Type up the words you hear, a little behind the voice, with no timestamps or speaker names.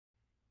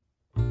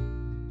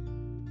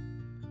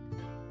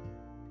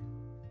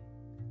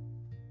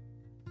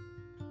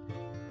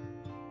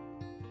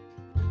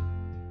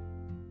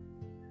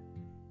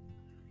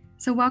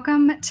So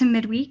welcome to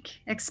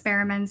Midweek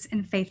Experiments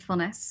in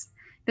Faithfulness.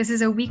 This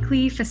is a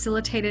weekly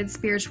facilitated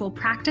spiritual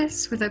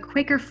practice with a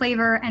Quaker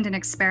flavor and an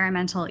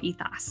experimental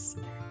ethos.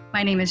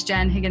 My name is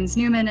Jen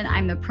Higgins-Newman, and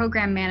I'm the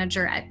program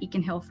manager at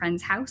Beacon Hill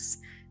Friends House,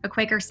 a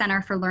Quaker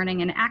Center for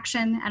Learning and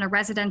Action, and a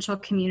residential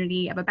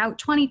community of about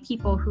 20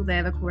 people who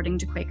live according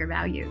to Quaker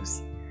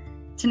values.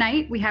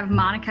 Tonight, we have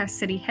Monica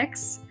Citty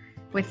Hicks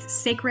with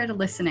Sacred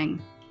Listening.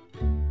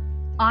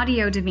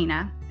 Audio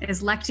Divina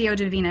is Lectio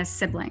Divina's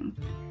sibling.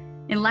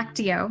 In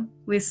Lectio,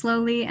 we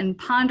slowly and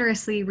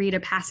ponderously read a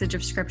passage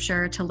of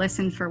scripture to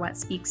listen for what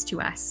speaks to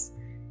us.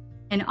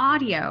 In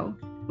audio,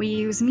 we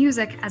use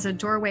music as a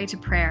doorway to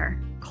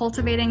prayer,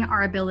 cultivating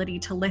our ability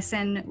to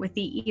listen with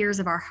the ears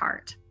of our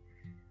heart.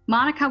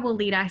 Monica will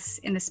lead us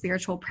in the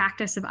spiritual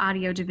practice of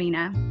Audio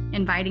Divina,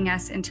 inviting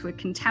us into a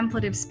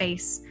contemplative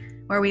space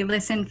where we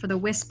listen for the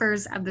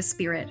whispers of the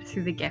Spirit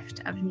through the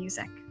gift of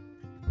music.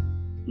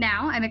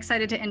 Now, I'm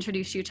excited to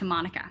introduce you to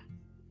Monica.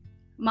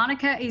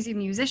 Monica is a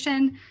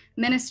musician,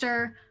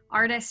 minister,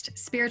 artist,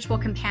 spiritual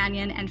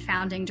companion, and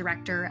founding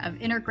director of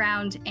Inner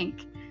Ground,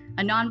 Inc.,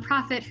 a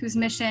nonprofit whose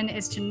mission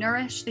is to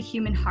nourish the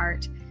human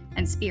heart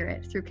and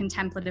spirit through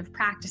contemplative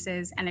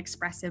practices and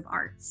expressive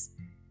arts.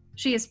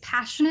 She is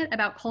passionate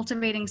about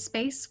cultivating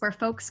space where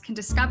folks can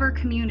discover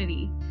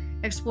community,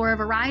 explore a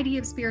variety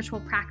of spiritual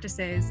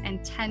practices,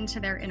 and tend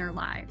to their inner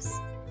lives.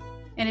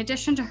 In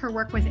addition to her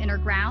work with Inner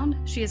Ground,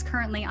 she is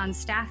currently on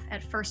staff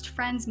at First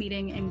Friends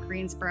Meeting in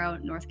Greensboro,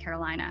 North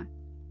Carolina.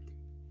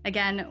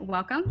 Again,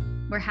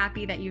 welcome. We're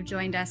happy that you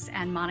joined us,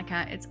 and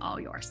Monica, it's all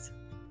yours.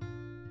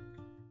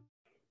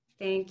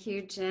 Thank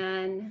you,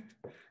 Jen.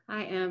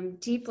 I am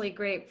deeply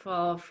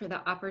grateful for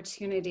the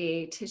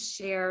opportunity to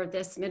share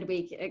this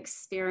midweek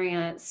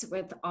experience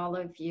with all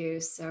of you.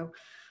 So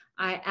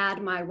I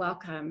add my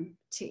welcome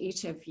to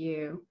each of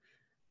you.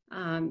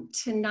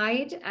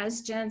 Tonight,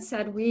 as Jen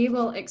said, we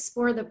will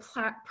explore the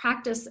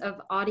practice of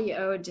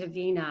Audio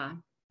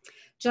Divina.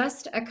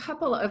 Just a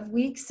couple of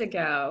weeks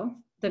ago,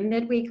 the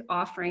midweek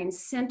offering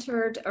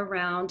centered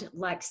around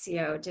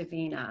Lectio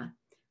Divina,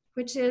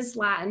 which is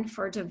Latin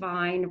for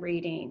divine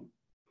reading.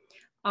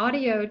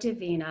 Audio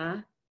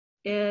Divina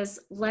is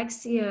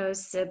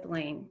Lectio's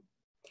sibling.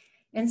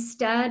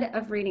 Instead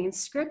of reading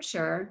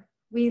scripture,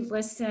 we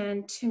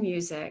listen to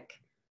music,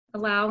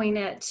 allowing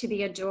it to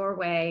be a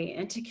doorway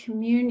into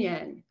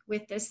communion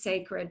with the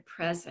sacred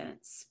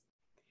presence.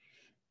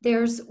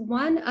 There's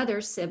one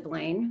other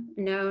sibling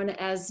known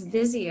as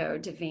Visio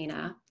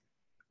Divina,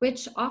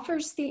 which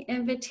offers the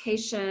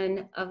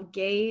invitation of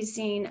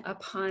gazing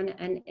upon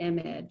an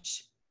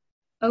image,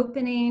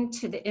 opening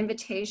to the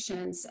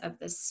invitations of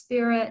the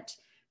Spirit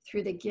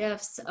through the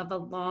gifts of a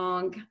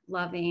long,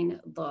 loving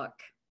look.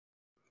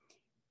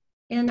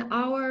 In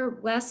our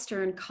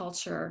Western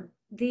culture,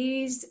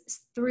 these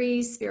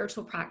three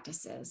spiritual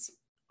practices,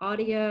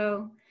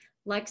 audio,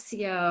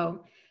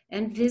 Lectio,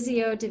 and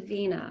Visio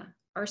Divina,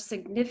 are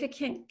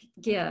significant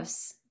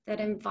gifts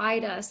that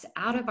invite us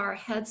out of our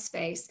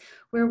headspace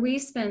where we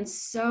spend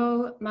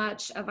so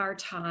much of our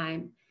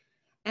time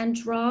and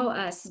draw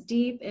us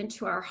deep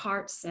into our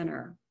heart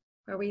center,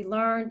 where we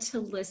learn to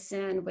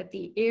listen with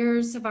the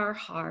ears of our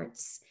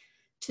hearts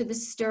to the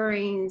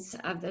stirrings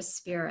of the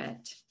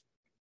Spirit.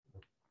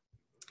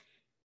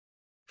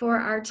 For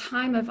our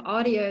time of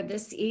audio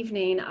this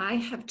evening, I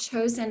have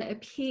chosen a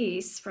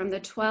piece from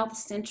the 12th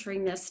century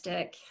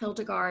mystic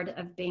Hildegard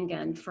of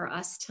Bingen for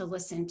us to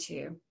listen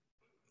to.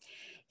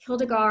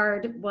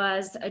 Hildegard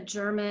was a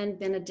German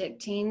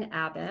Benedictine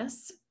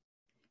abbess.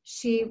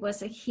 She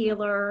was a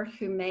healer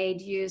who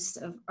made use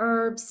of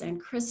herbs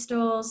and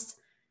crystals.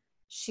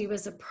 She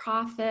was a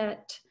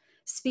prophet,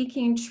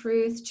 speaking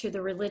truth to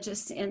the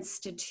religious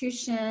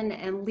institution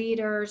and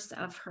leaders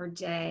of her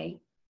day.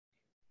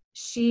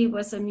 She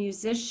was a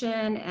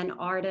musician and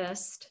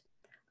artist,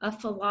 a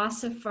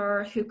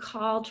philosopher who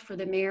called for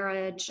the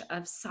marriage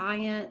of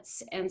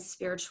science and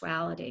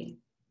spirituality.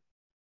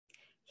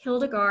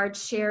 Hildegard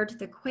shared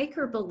the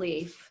Quaker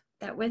belief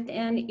that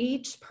within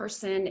each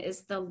person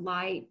is the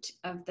light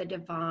of the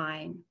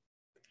divine.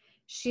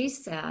 She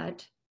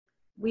said,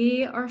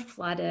 "We are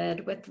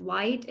flooded with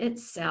light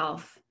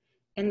itself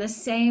in the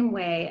same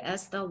way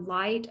as the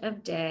light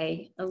of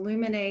day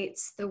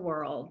illuminates the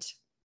world."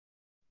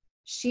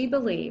 She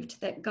believed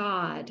that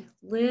God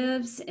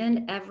lives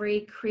in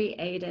every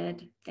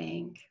created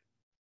thing.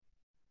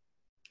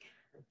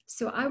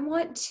 So I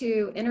want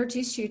to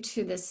introduce you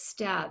to the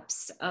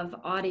steps of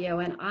audio,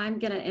 and I'm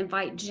going to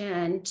invite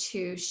Jen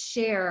to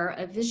share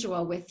a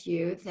visual with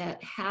you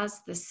that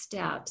has the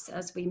steps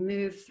as we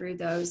move through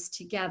those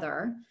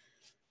together,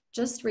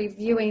 just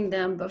reviewing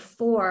them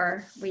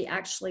before we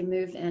actually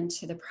move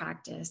into the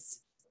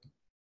practice.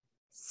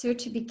 So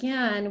to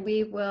begin,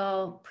 we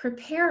will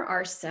prepare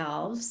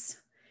ourselves,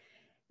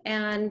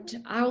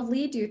 and I'll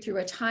lead you through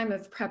a time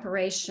of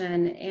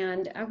preparation,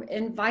 and I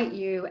invite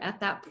you at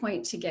that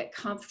point to get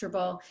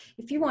comfortable.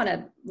 If you want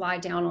to lie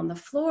down on the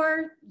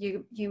floor,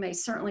 you may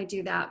certainly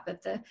do that,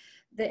 but the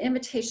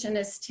invitation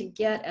is to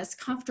get as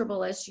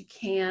comfortable as you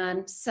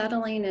can,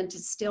 settling into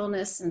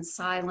stillness and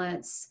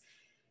silence,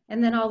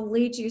 And then I'll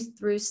lead you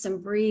through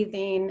some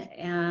breathing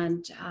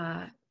and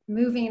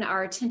moving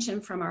our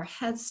attention from our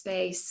head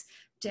space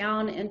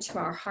down into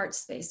our heart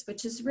space,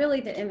 which is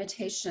really the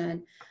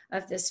invitation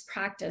of this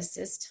practice,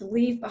 is to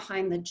leave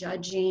behind the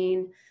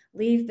judging,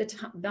 leave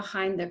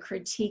behind the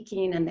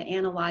critiquing and the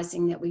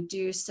analyzing that we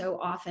do so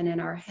often in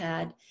our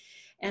head,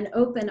 and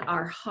open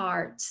our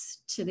hearts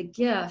to the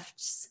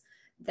gifts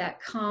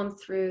that come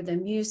through the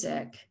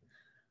music.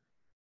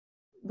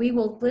 We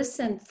will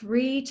listen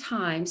 3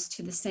 times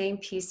to the same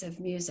piece of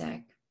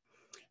music.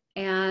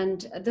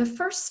 And the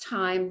first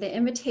time, the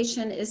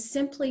invitation is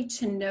simply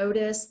to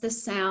notice the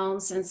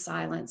sounds and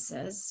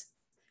silences,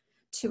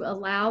 to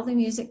allow the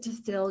music to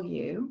fill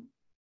you,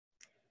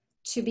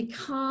 to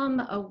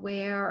become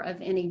aware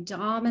of any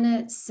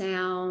dominant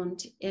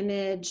sound,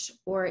 image,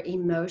 or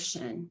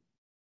emotion.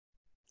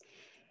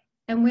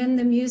 And when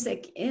the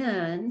music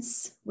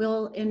ends,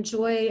 we'll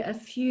enjoy a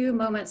few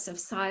moments of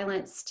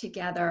silence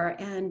together,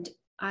 and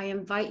I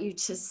invite you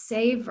to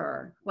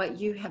savor what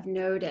you have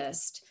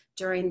noticed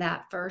during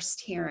that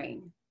first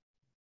hearing.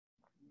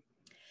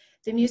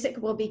 The music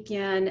will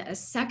begin a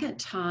second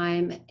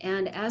time,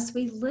 and as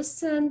we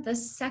listen the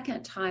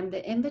second time,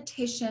 the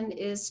invitation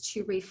is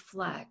to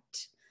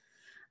reflect,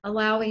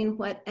 allowing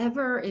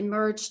whatever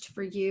emerged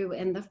for you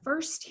in the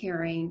first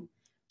hearing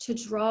to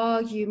draw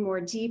you more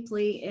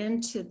deeply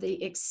into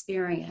the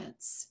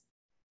experience,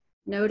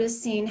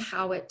 noticing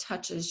how it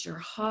touches your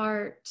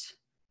heart,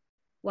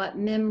 what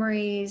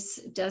memories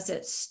does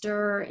it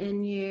stir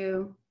in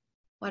you,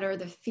 what are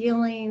the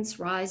feelings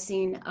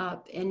rising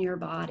up in your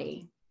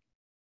body.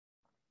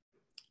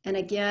 And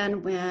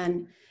again,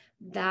 when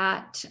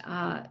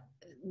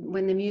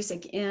the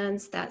music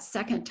ends that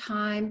second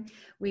time,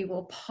 we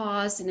will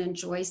pause and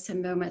enjoy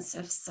some moments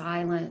of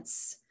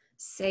silence,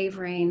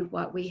 savoring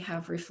what we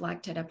have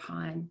reflected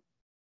upon.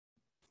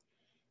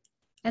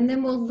 And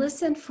then we'll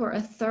listen for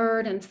a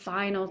third and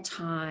final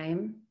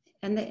time.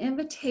 And the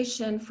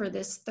invitation for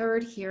this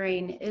third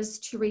hearing is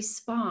to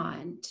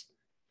respond,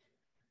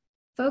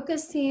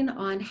 focusing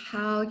on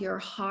how your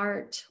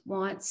heart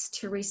wants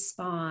to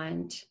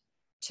respond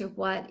to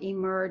what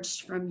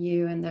emerged from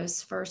you in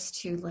those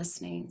first 2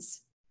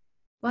 listenings.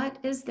 What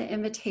is the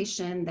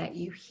invitation that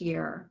you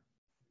hear?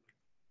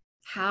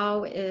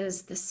 How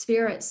is the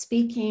Spirit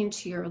speaking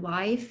to your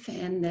life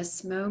in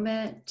this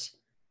moment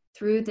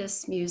through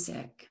this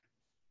music?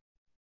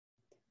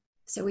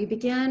 So we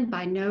begin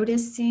by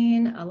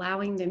noticing,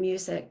 allowing the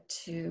music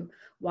to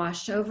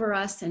wash over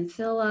us and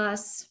fill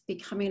us,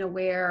 becoming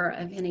aware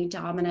of any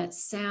dominant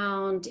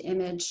sound,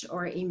 image,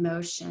 or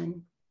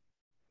emotion.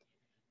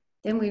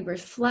 Then we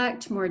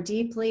reflect more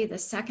deeply the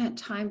second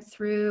time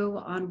through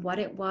on what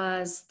it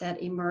was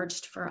that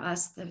emerged for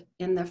us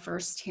in the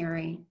first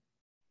hearing.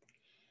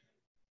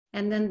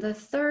 And then the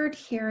third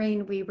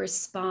hearing, we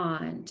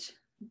respond,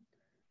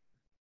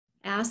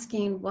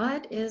 asking,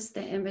 what is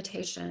the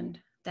invitation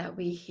that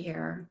we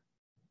hear?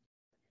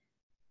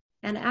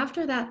 And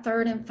after that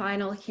third and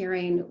final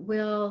hearing,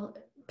 we'll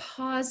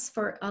pause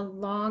for a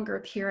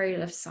longer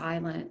period of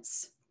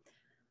silence,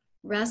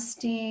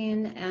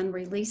 resting and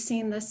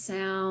releasing the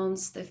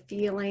sounds, the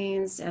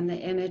feelings, and the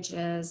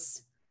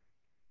images,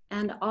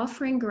 and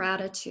offering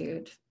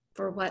gratitude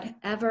for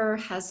whatever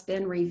has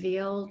been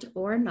revealed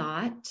or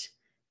not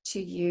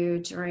to you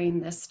during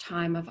this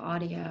time of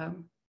audio.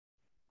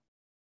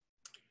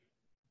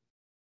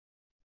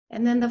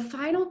 And then the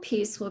final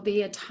piece will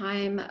be a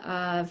time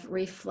of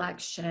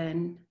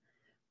reflection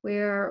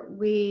where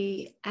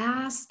we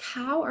ask,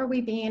 how are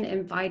we being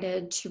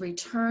invited to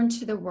return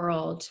to the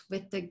world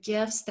with the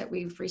gifts that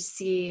we've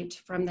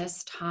received from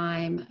this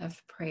time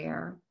of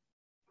prayer?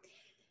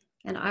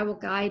 And I will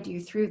guide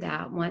you through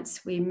that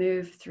once we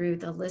move through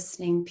the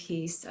listening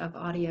piece of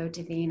Lectio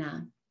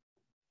Divina.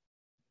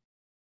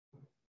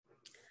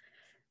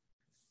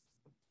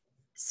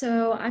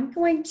 So I'm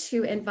going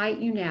to invite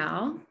you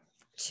now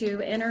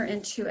to enter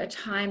into a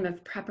time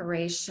of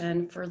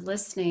preparation for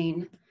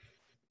listening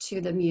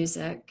to the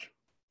music.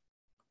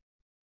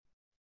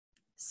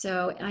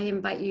 So I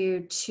invite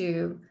you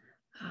to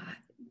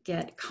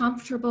get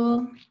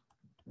comfortable.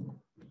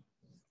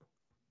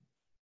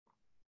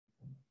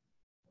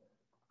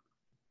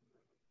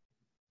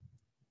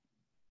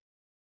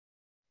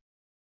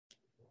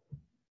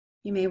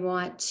 You may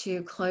want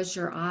to close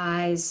your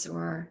eyes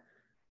or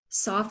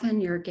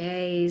soften your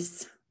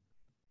gaze.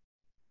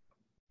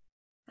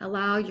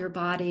 Allow your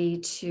body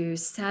to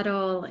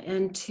settle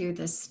into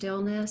the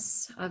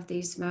stillness of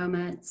these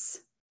moments,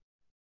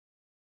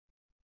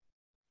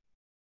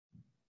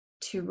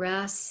 to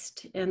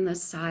rest in the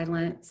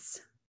silence.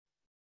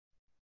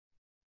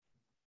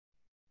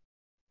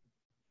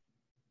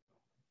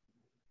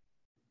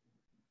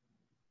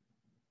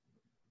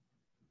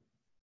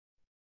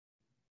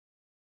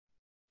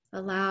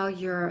 Allow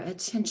your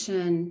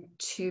attention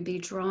to be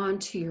drawn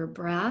to your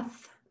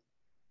breath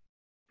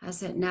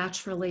as it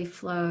naturally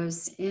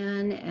flows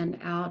in and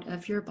out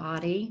of your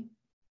body.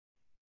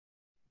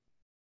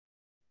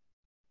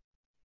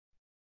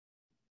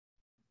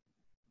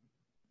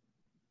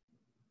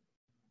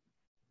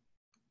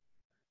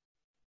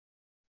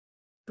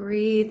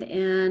 Breathe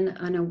in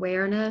an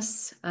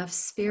awareness of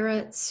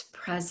Spirit's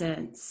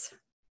presence.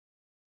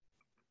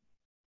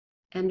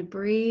 And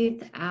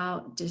breathe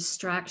out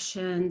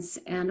distractions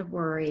and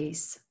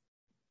worries.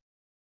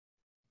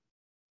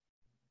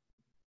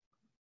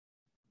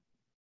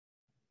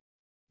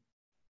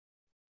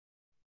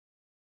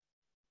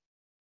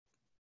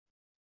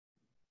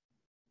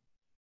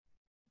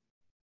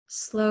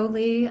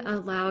 Slowly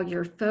allow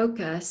your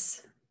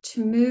focus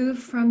to move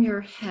from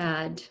your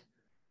head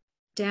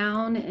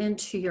down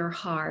into your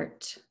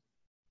heart.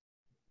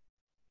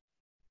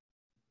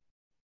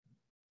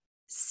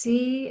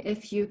 See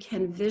if you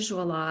can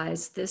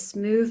visualize this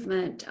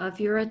movement of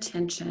your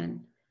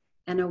attention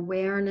and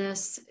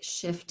awareness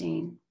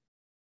shifting.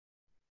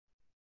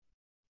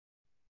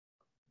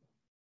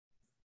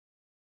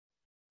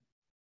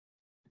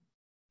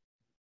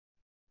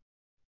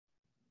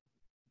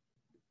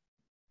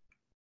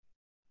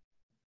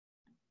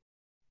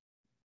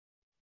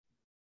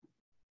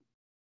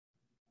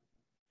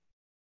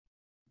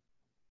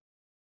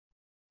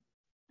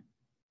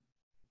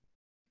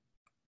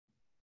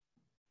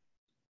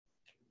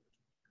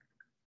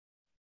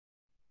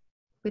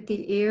 With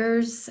the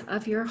ears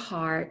of your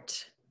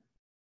heart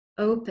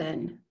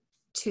open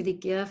to the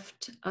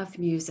gift of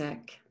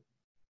music.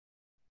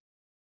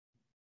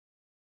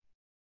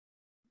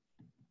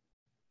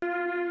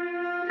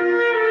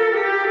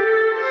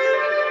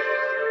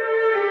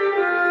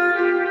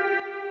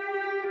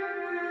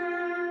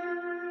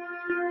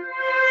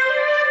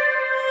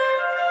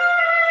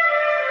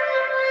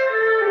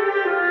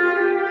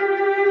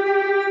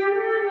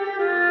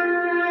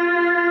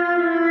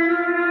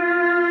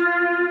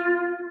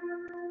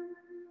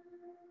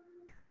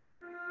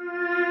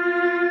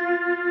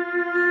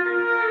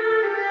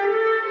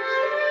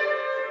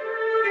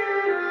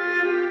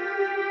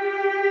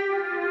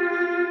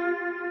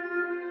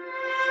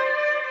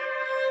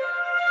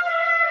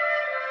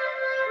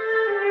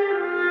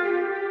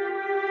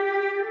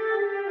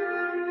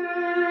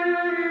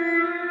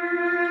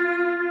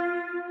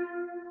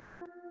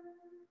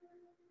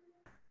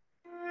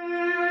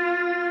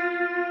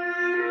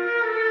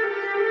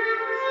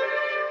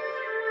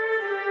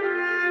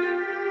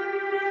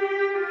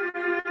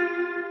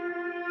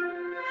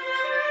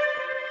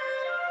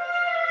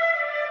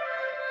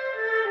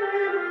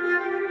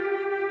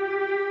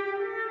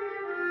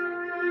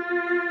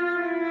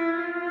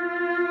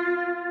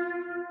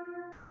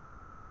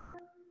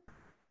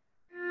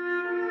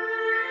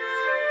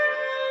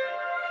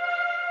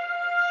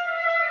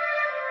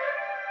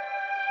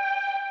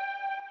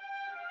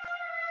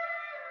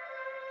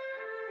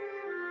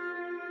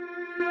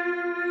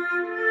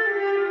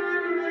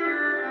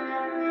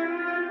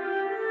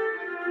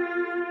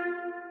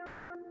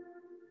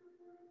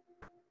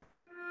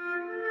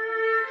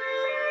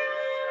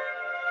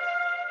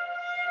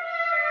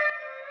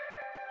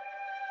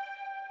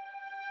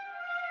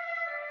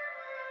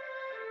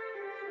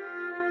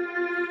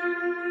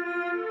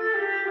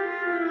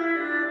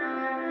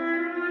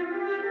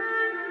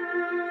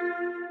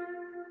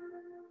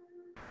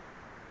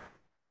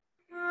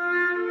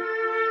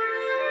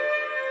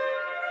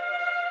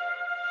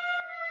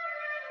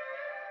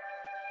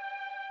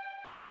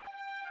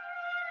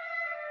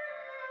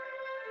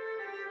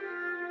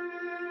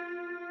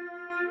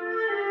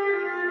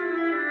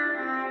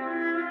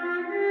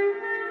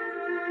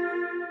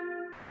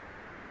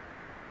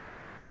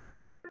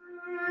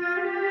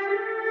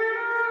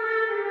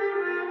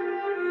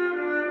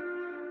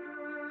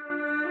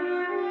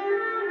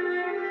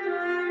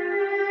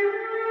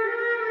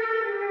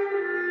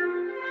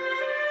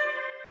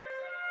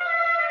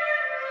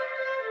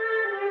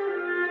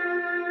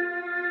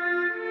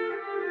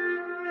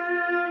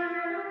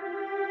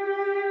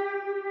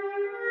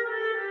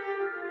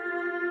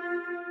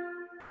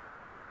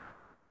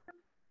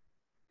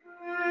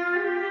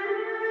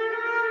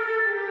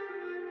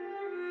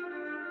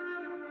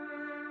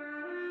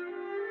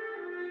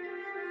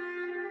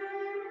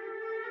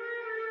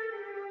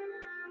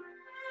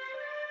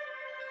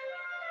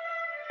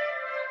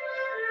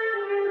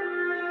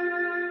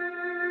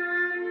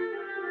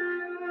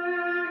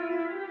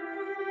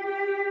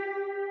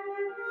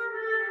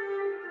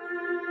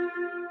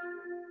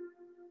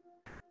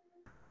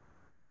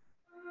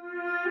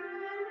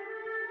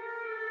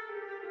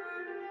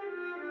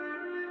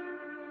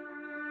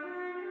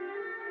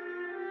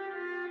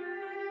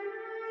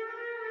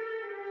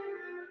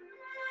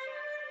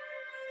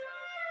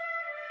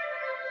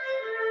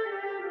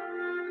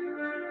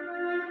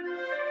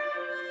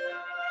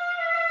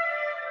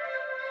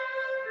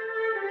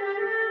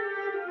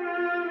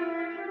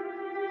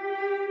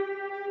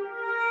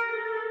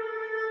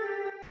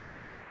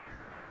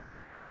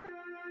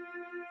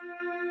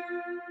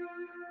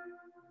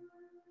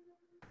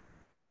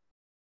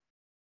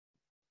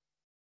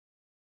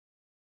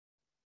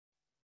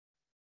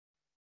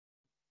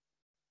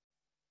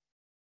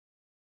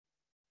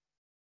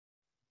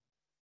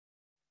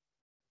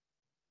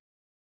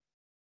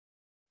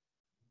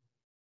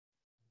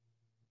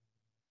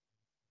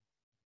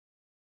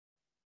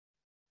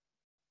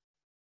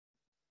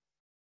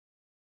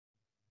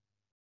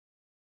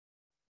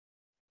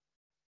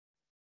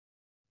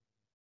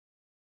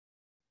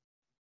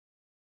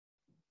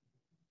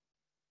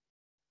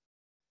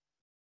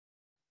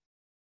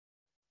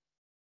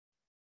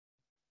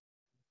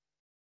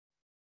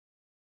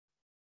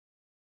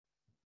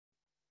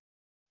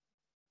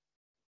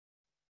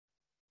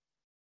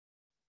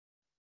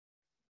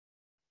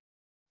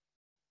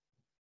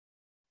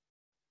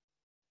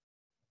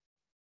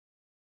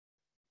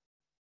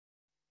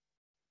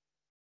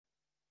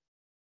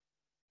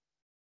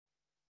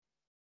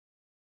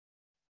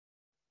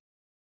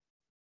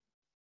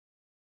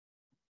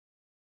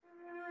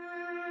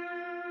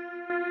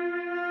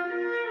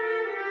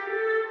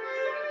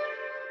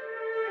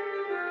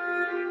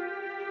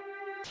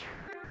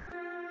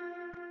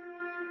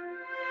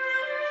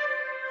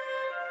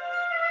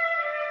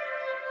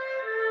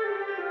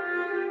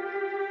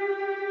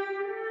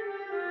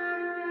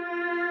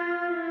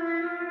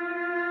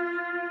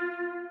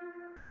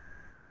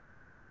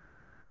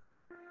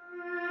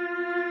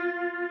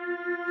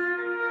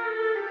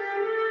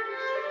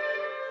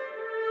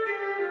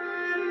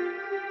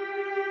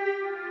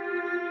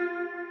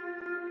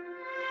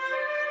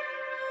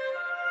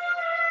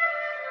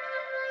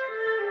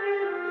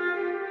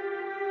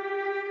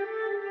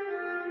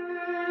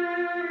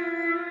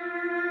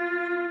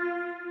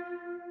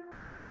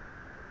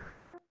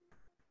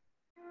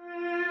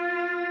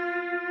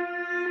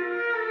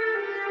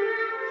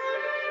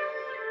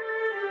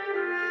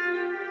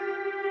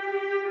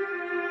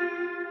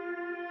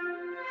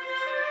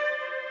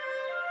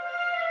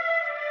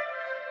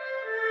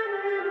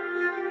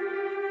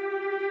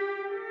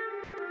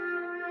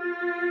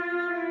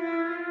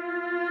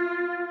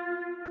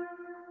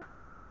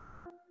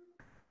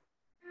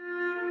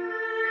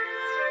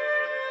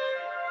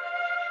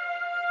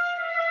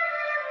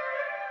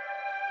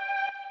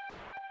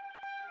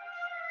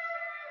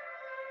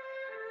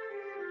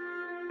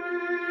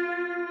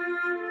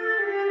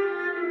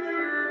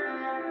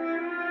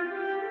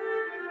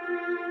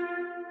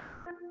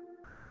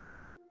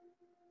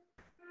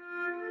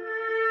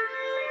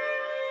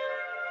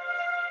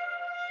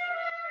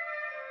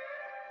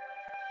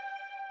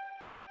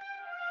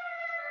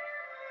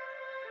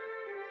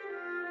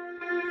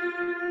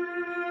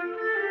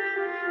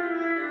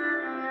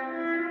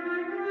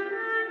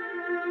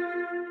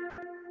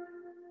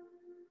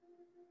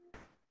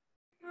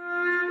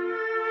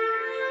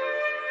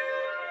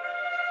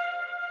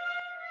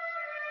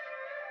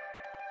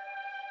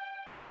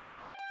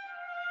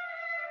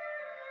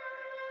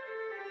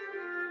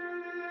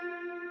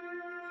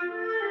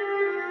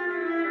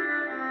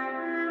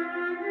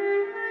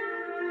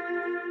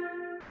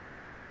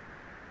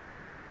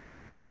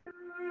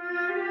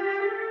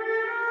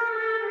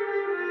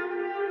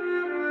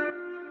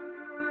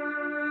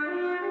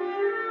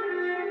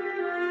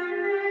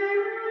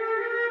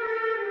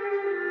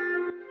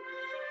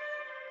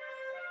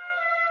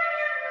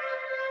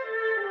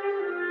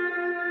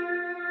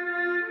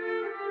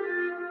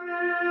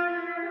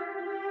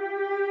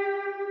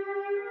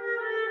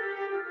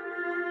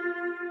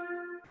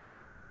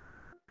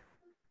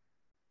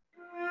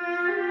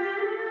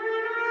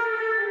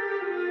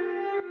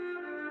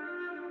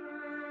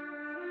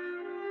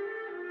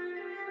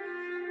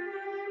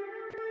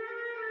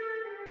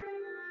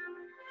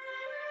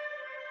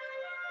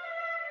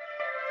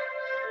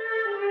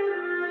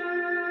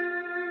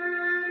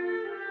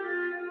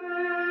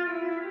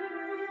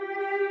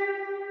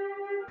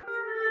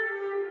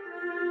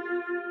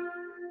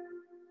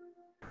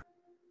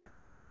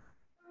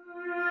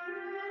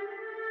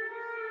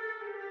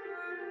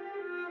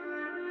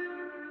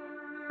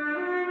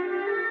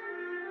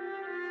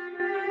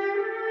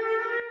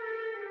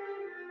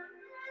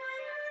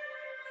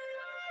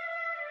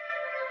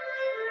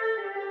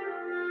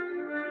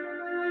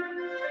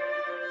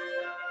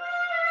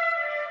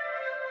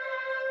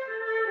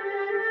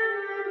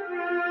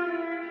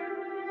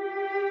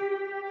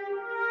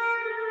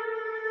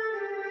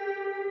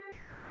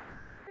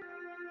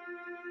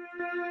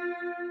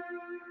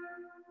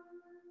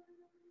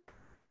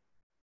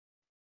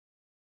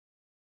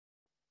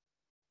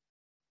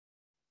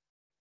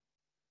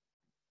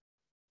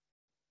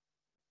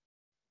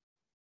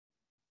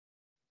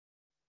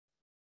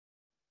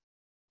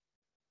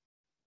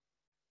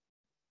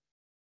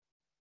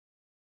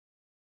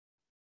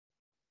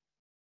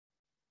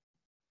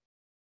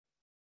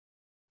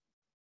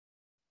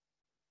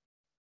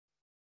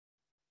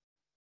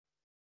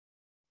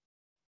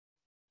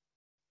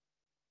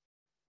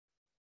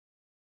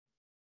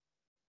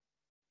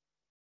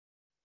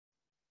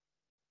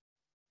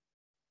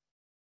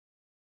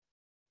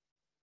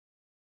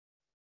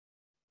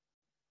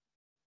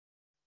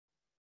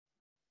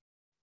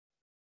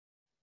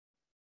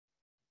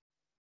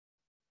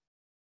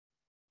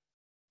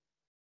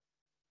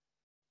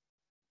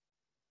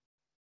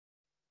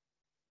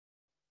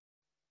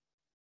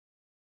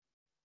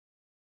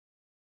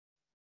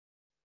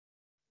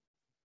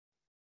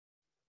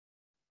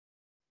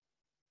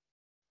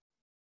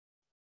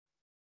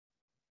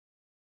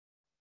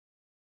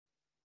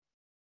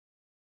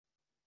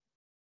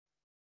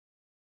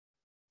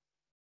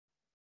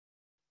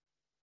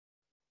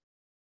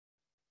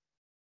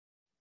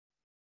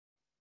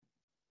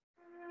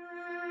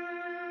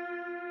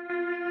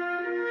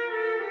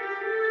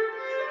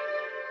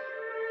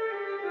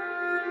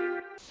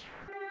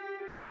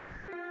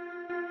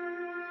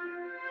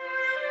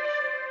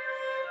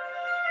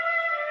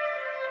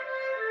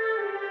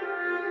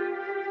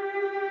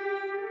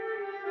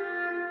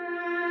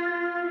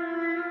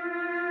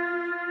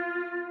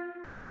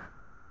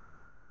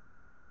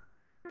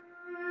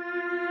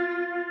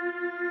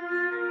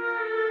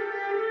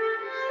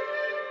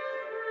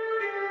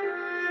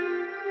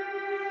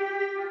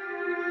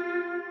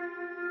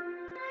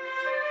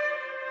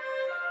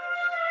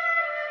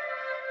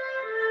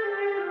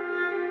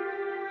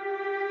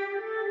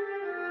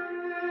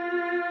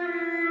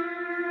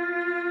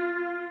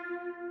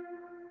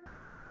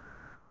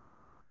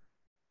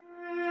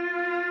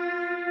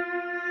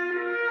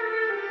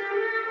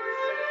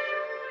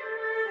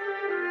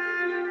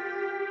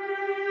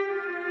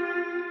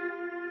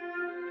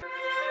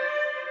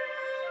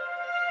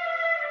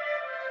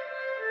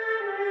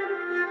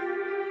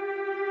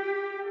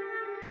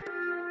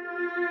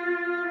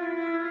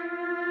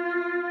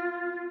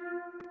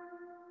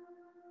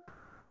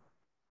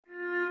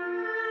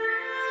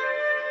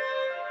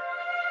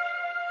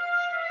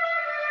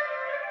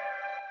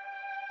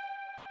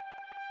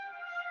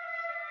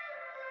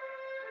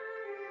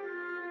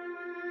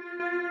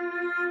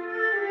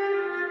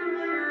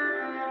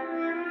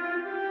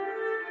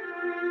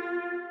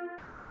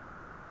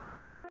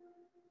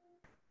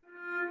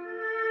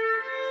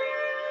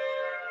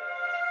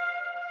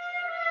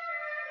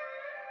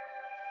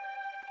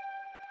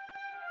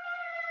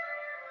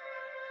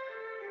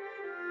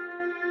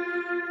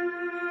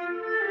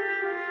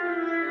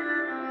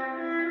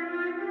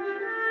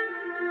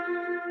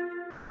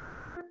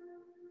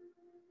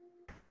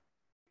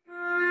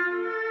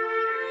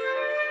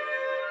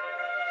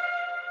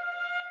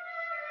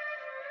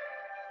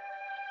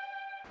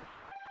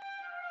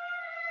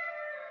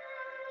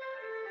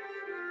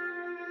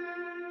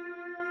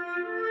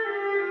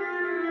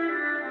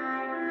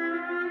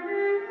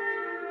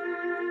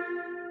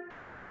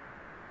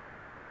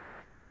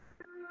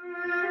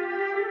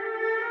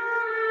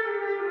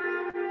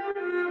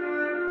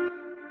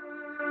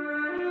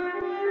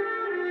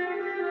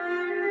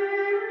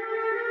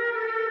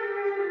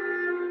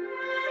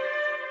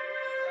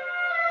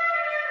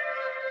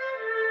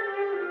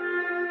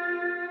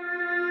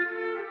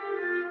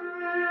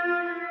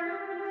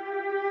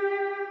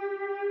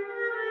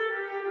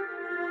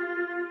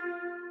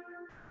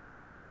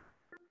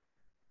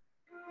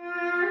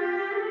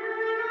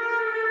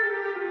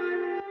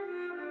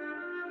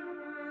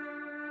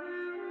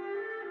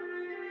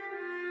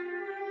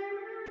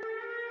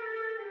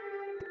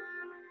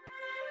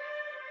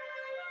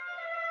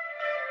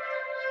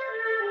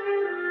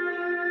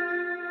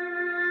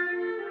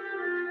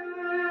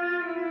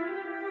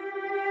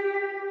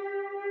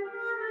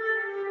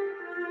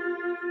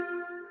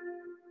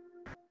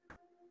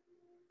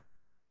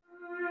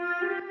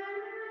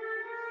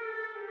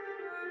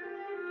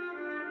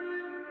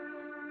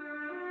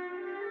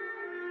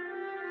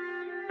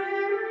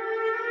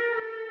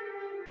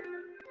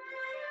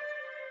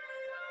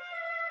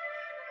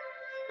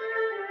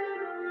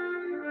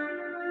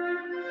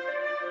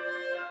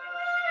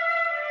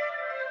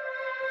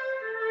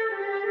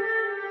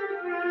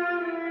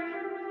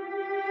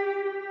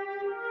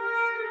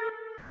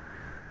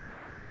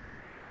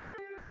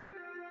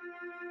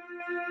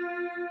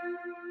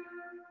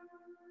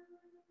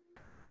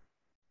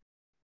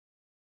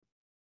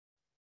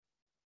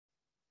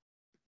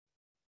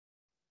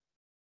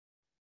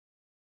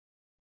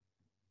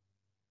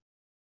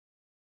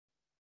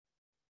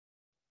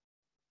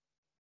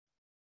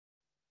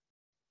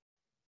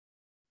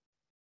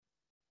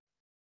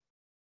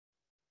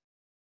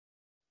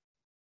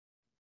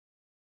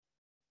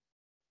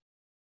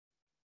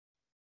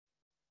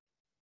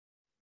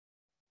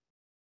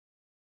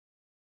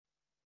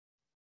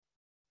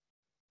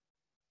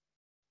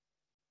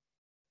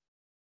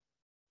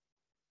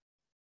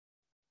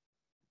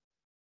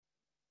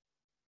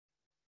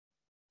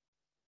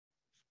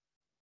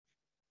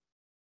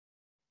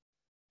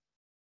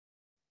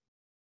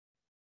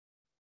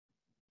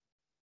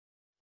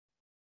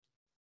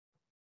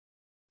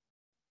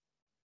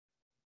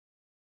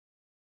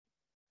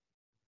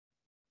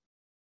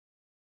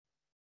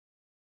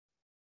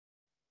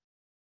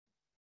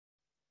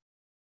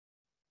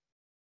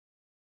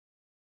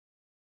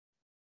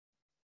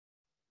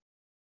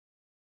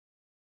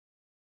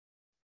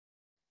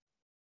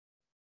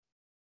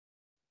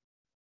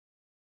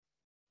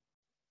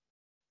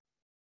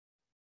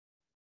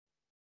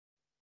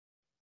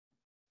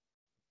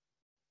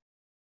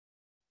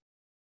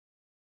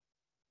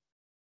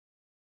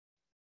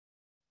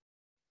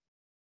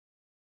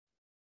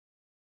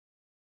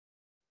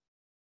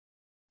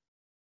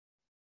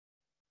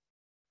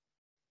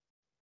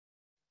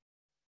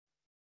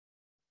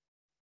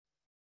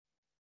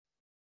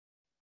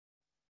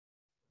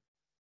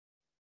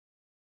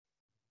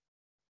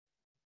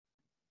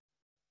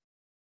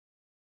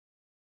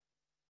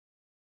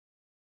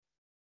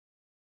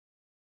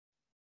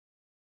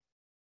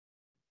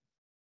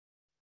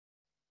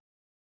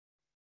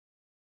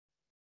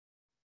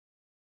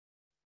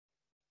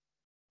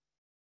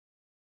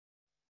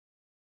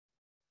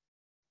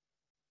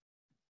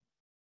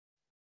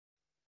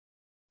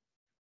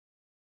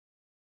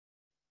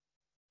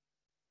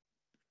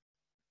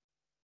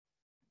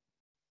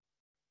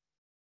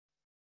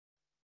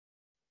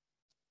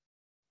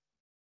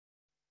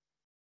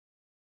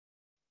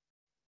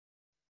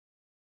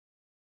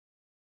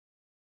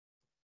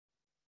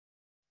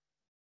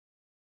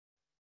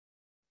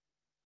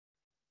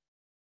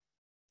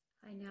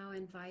 I now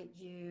invite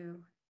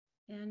you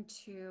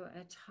into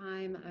a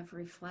time of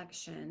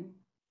reflection.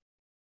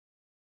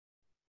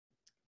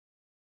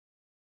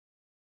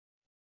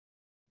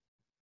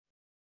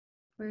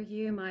 Where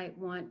you might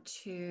want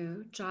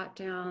to jot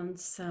down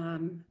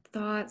some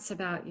thoughts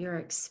about your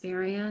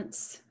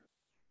experience,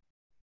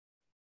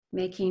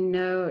 making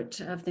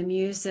note of the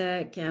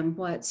music and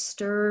what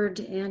stirred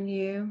in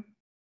you.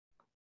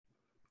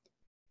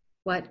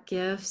 What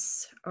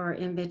gifts or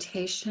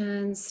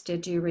invitations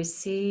did you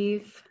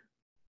receive?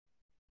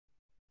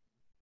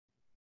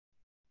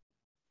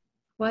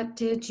 What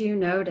did you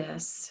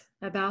notice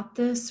about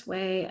this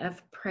way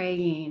of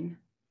praying,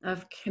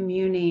 of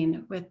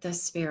communing with the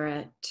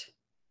Spirit?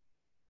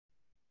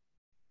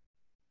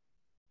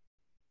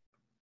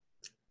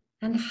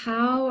 And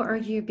how are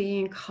you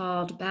being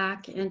called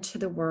back into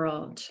the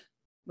world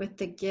with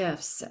the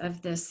gifts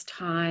of this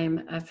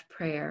time of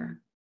prayer?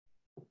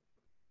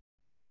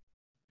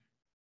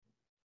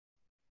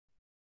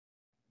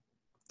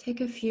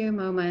 Take a few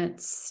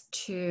moments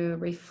to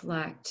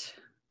reflect